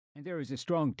and there is a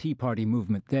strong Tea Party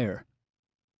movement there.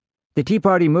 The Tea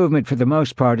Party movement, for the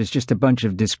most part, is just a bunch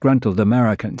of disgruntled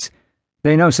Americans.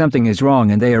 They know something is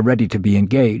wrong and they are ready to be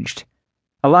engaged.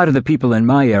 A lot of the people in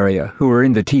my area who are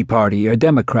in the Tea Party are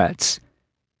Democrats.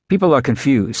 People are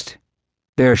confused.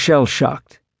 They are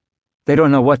shell-shocked. They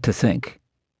don't know what to think.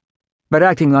 But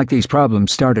acting like these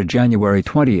problems started January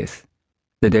 20th,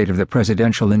 the date of the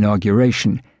presidential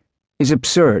inauguration, is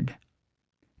absurd.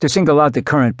 To single out the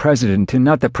current president and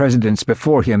not the presidents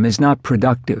before him is not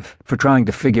productive for trying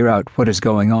to figure out what is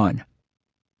going on.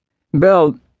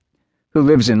 Bell, who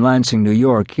lives in Lansing, New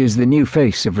York, is the new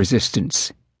face of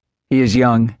resistance. He is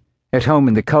young, at home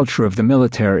in the culture of the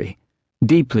military,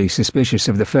 deeply suspicious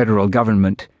of the federal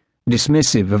government,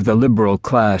 dismissive of the liberal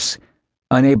class,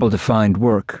 unable to find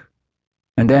work,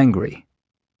 and angry.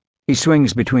 He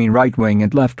swings between right-wing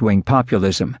and left-wing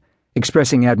populism,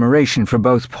 expressing admiration for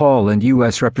both Paul and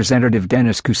U.S. Representative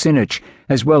Dennis Kucinich,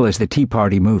 as well as the Tea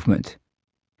Party movement.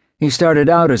 He started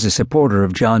out as a supporter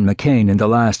of John McCain in the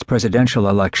last presidential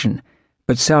election,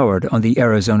 but soured on the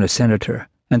Arizona senator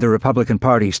and the Republican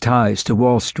Party's ties to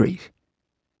Wall Street.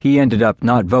 He ended up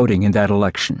not voting in that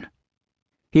election.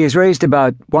 He has raised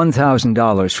about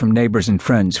 $1,000 from neighbors and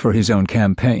friends for his own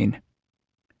campaign.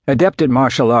 Adept at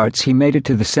martial arts, he made it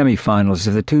to the semifinals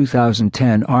of the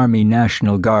 2010 Army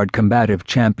National Guard Combative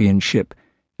Championship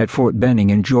at Fort Benning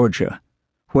in Georgia,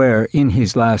 where, in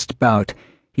his last bout,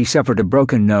 he suffered a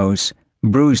broken nose,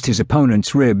 bruised his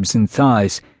opponent's ribs and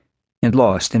thighs, and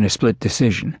lost in a split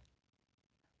decision.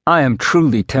 "I am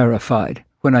truly terrified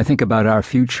when I think about our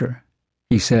future,"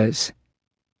 he says.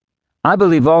 "I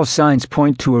believe all signs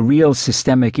point to a real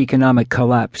systemic economic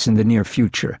collapse in the near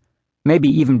future. Maybe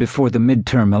even before the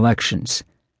midterm elections.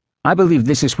 I believe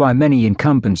this is why many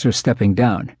incumbents are stepping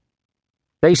down.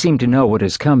 They seem to know what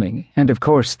is coming, and of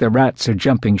course the rats are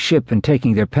jumping ship and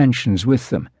taking their pensions with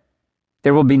them.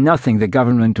 There will be nothing the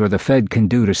government or the Fed can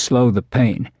do to slow the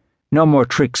pain. No more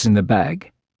tricks in the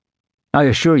bag. I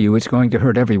assure you it's going to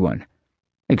hurt everyone,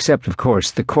 except, of course,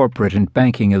 the corporate and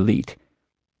banking elite.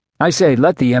 I say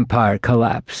let the empire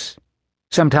collapse.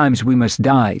 Sometimes we must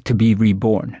die to be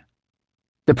reborn.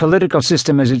 The political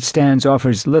system as it stands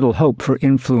offers little hope for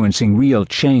influencing real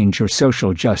change or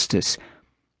social justice.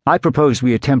 I propose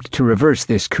we attempt to reverse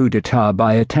this coup d'etat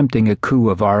by attempting a coup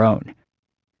of our own.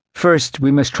 First,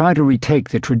 we must try to retake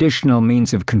the traditional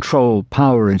means of control,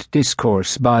 power, and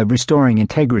discourse by restoring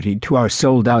integrity to our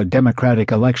sold-out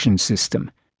democratic election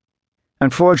system.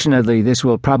 Unfortunately, this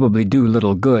will probably do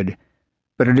little good,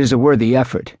 but it is a worthy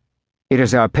effort. It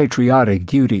is our patriotic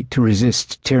duty to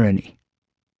resist tyranny.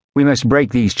 We must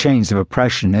break these chains of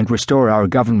oppression and restore our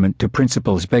government to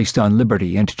principles based on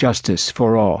liberty and justice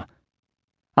for all.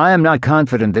 I am not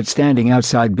confident that standing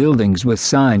outside buildings with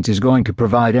signs is going to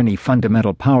provide any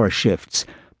fundamental power shifts,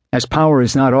 as power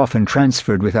is not often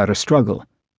transferred without a struggle.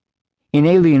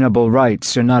 Inalienable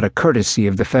rights are not a courtesy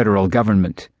of the federal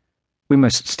government. We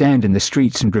must stand in the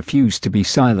streets and refuse to be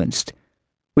silenced.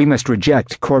 We must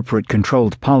reject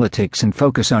corporate-controlled politics and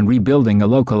focus on rebuilding a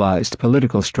localized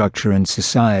political structure and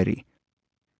society.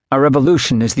 A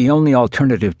revolution is the only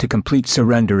alternative to complete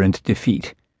surrender and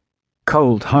defeat.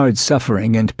 Cold, hard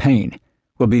suffering and pain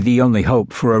will be the only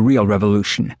hope for a real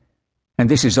revolution, and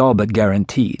this is all but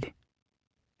guaranteed.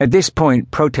 At this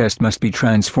point, protest must be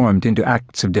transformed into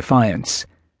acts of defiance.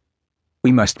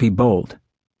 We must be bold.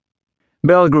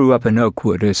 Bell grew up in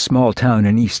Oakwood, a small town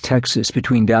in East Texas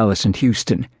between Dallas and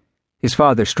Houston. His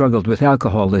father struggled with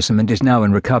alcoholism and is now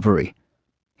in recovery.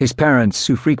 His parents,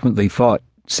 who frequently fought,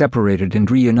 separated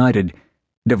and reunited,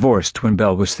 divorced when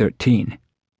Bell was 13.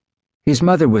 His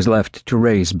mother was left to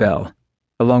raise Bell,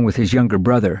 along with his younger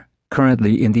brother,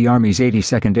 currently in the Army's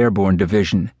 82nd Airborne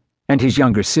Division, and his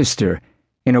younger sister,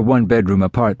 in a one-bedroom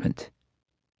apartment.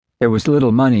 There was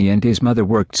little money and his mother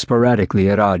worked sporadically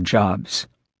at odd jobs.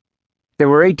 There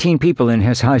were 18 people in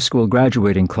his high school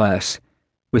graduating class.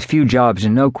 With few jobs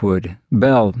in Oakwood,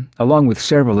 Bell, along with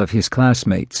several of his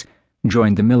classmates,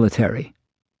 joined the military.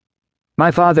 My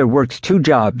father worked 2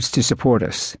 jobs to support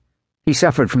us. He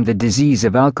suffered from the disease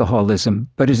of alcoholism,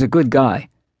 but is a good guy,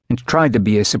 and tried to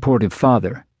be a supportive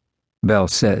father, Bell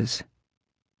says.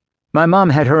 My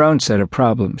mom had her own set of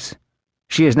problems.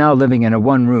 She is now living in a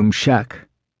one-room shack.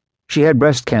 She had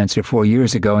breast cancer 4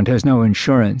 years ago and has no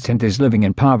insurance and is living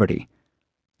in poverty.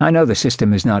 I know the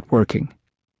system is not working.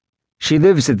 She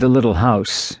lives at the little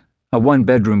house, a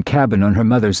one-bedroom cabin on her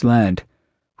mother's land,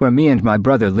 where me and my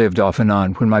brother lived off and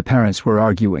on when my parents were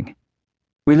arguing.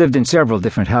 We lived in several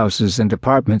different houses and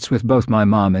apartments with both my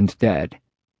mom and dad.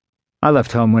 I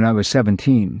left home when I was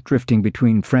 17, drifting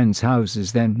between friends'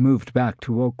 houses, then moved back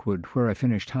to Oakwood, where I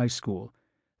finished high school,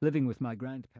 living with my grandparents.